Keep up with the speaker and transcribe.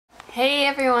Hey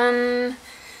everyone!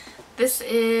 This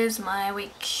is my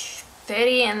week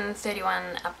 30 and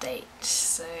 31 update.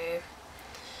 So,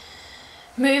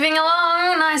 moving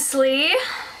along nicely.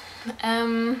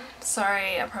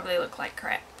 Sorry I probably look like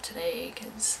crap today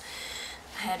because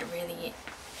I had a really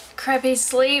crappy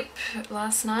sleep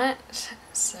last night.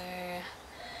 So,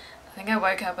 I think I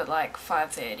woke up at like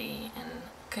 5:30 and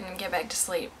couldn't get back to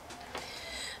sleep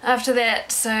after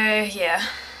that. So yeah,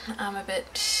 I'm a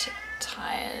bit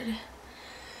tired,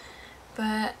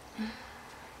 but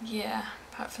yeah,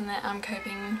 apart from that I'm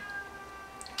coping.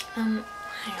 Hang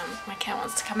on, my cat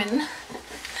wants to come in.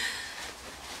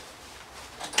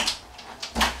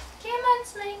 Come on,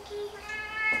 Snakey.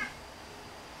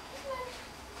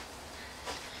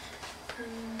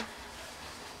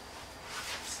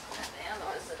 Slow that down,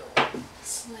 otherwise it'll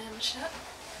slam shut.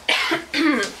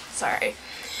 Sorry.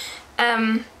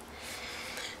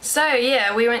 So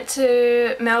yeah, we went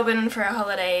to Melbourne for a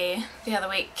holiday the other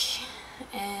week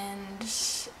and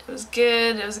it was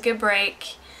good. It was a good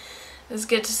break. It was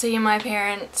good to see my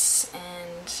parents,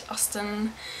 and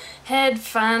Austin had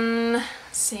fun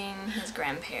seeing his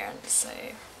grandparents, so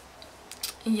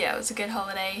yeah, it was a good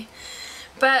holiday.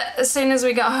 But as soon as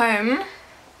we got home,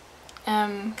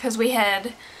 because we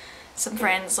had some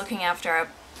friends looking after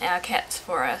our cats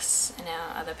for us and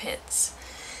our other pets,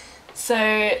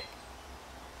 so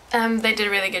they did a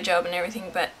really good job and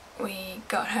everything, but we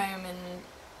got home and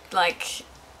like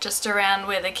just around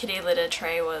where the kitty litter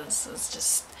tray was,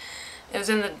 it was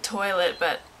in the toilet,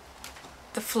 but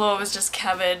the floor was just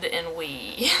covered in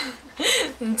wee.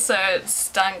 And so it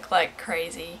stunk like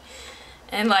crazy.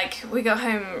 And like we got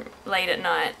home late at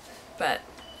night, but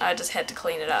I just had to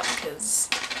clean it up because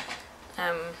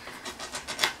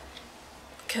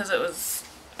it was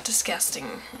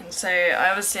disgusting. And so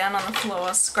I was down on the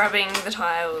floor scrubbing the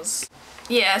tiles.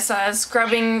 Yeah, so I was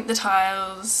scrubbing the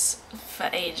tiles for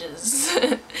ages.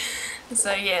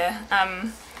 So yeah,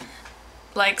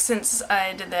 like since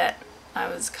I did that I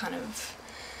was kind of,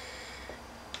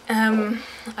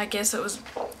 I guess it was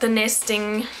the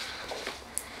nesting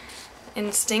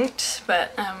instinct,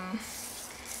 but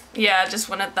yeah, I just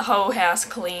wanted the whole house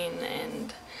clean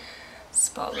and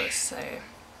spotless, so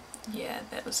yeah,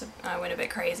 I went a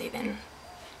bit crazy then.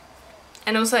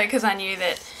 And also because I knew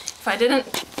that if I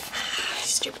didn't,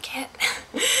 stupid cat,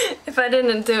 if I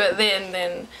didn't do it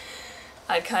then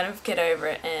I'd kind of get over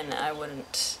it and I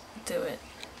wouldn't do it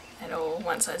at all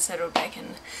once I'd settled back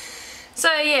in.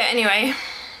 So yeah, anyway,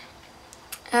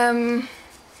 I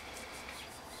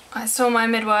saw my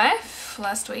midwife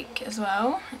last week as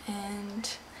well,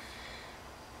 and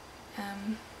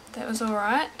that was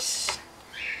alright.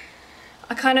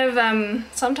 I kind of,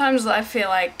 sometimes I feel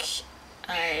like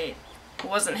I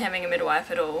wasn't having a midwife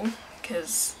at all,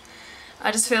 because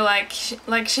I just feel like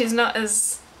she's not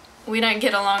as, we don't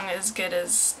get along as good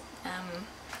as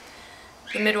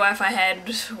the midwife I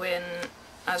had when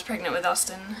I was pregnant with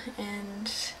Austin, and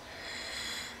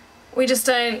we just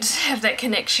don't have that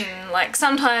connection. Like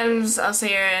sometimes I'll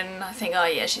see her and I think, oh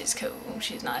yeah, she's cool,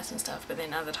 she's nice and stuff, but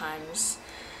then other times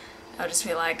I'll just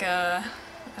feel like I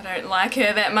don't like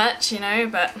her that much, you know.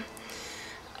 But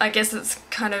I guess it's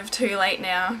kind of too late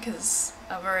now because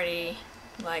I've already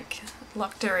like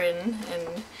locked her in,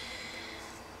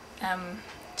 and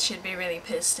she'd be really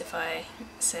pissed if I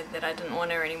said that I didn't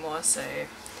want her anymore, so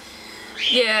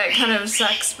yeah, it kind of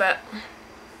sucks, but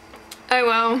oh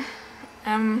well.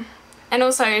 And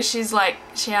also she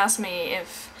asked me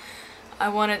if I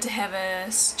wanted to have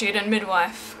a student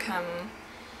midwife come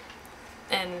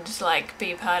and like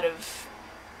be part of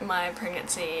my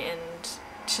pregnancy, and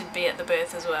she'd be at the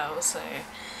birth as well, so,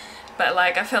 but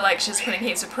like I feel like she's putting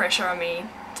heaps of pressure on me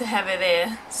to have her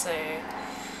there, so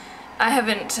I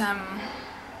haven't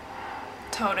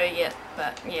told her yet,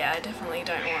 but yeah, I definitely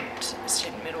don't want a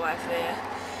student midwife there,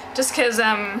 just because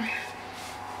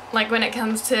like when it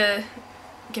comes to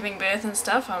giving birth and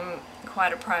stuff, I'm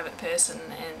quite a private person,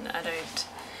 and I don't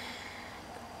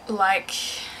like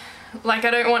I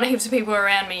don't want heaps of people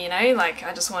around me, you know, like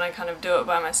I just want to kind of do it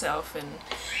by myself and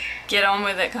get on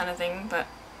with it kind of thing. But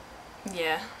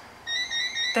yeah,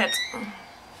 that's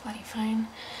bloody phone,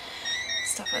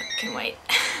 stuff it can wait.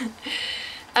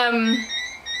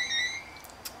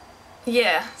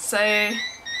 Yeah, so I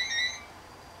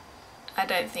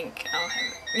don't think I'll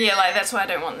have, yeah, like that's why I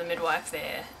don't want the midwife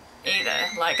there either.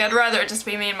 Like I'd rather it just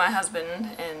be me and my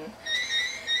husband and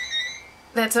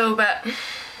that's all. But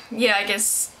yeah, I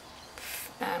guess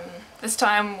this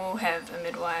time we'll have a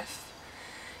midwife,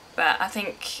 but I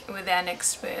think with our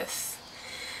next birth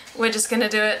we're just gonna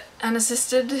do it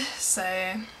unassisted, so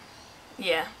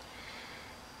yeah,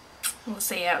 we'll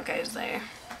see how it goes though.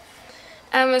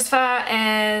 As far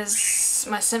as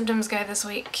my symptoms go this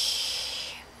week,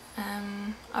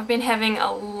 I've been having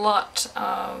a lot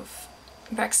of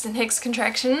Braxton Hicks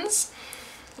contractions,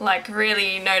 like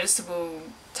really noticeable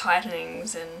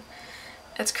tightenings, and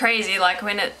it's crazy, like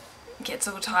when it gets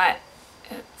all tight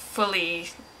it fully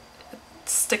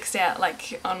sticks out,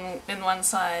 like in one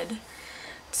side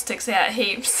it sticks out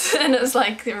heaps and it's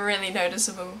like really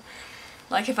noticeable,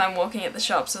 like if I'm walking at the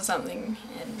shops or something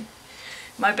and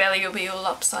my belly will be all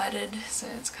lopsided, so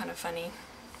it's kind of funny.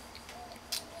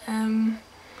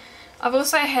 I've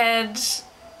also had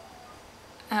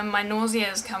my nausea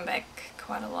has come back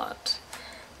quite a lot,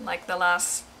 like the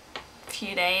last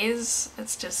few days.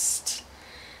 It's just,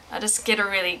 I just get a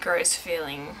really gross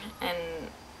feeling, and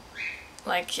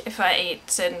like if I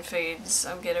eat certain foods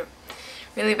I'll get a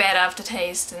really bad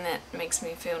aftertaste and that makes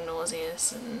me feel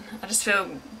nauseous and I just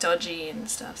feel dodgy and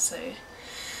stuff, so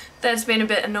that's been a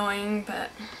bit annoying,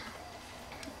 but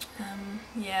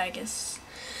yeah, I guess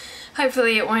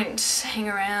hopefully it won't hang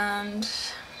around.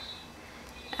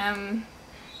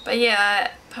 But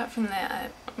yeah, apart from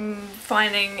that, I'm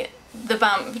finding the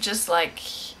bump just like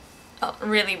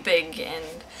really big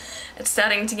and it's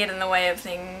starting to get in the way of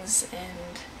things,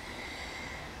 and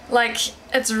like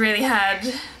it's really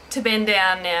hard to bend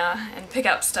down now and pick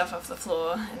up stuff off the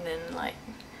floor, and then like,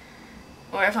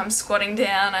 or if I'm squatting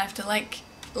down I have to like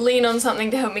lean on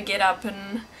something to help me get up,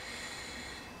 and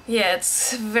yeah,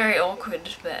 it's very awkward,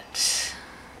 but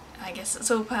I guess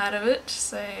it's all part of it,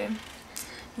 so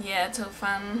yeah, it's all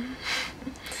fun.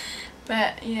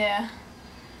 But yeah,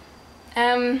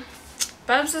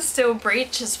 Bubs is still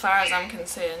breech as far as I'm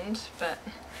concerned, but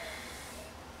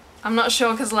I'm not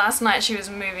sure because last night she was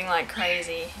moving like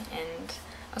crazy and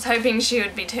I was hoping she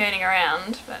would be turning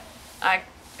around, but I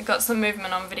got some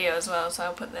movement on video as well, so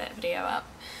I'll put that video up.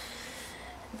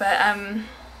 But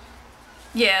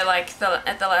yeah, like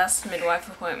at the last midwife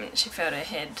appointment she felt her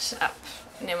head up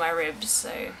near my ribs,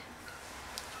 so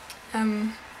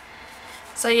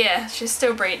so yeah, she's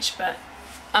still breech, but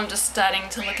I'm just starting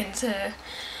to look into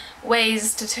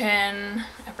ways to turn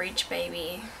a breech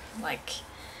baby, like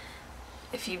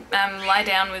if you lie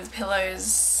down with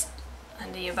pillows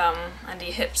under your bum, under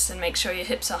your hips, and make sure your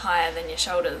hips are higher than your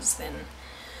shoulders, then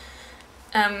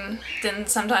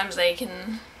sometimes they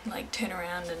can like turn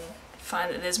around and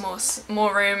find that there's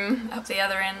more room up the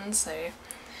other end, so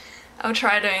I'll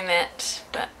try doing that.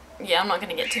 But yeah, I'm not going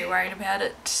to get too worried about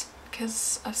it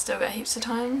because I've still got heaps of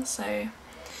time, so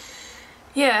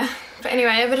yeah. But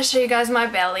anyway, I better show you guys my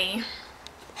belly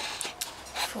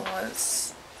before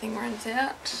this thing runs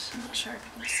out. I'm not sure if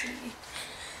you can see.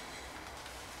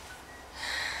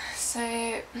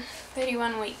 So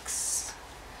 31 weeks,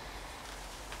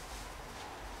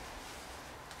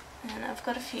 and I've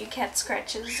got a few cat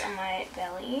scratches on my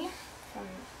belly from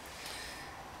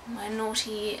my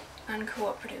naughty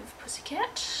uncooperative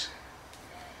pussycat.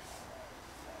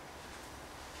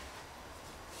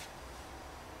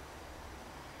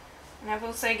 And I've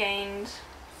also gained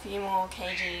a few more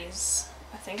kgs.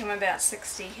 I think I'm about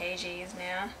 60 kgs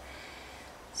now,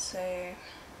 so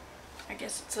I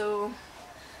guess it's all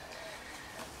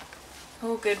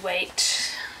good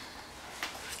weight.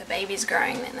 If the baby's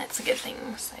growing, then that's a good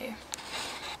thing. So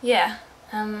yeah,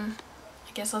 I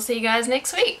guess I'll see you guys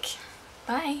next week.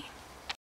 Bye.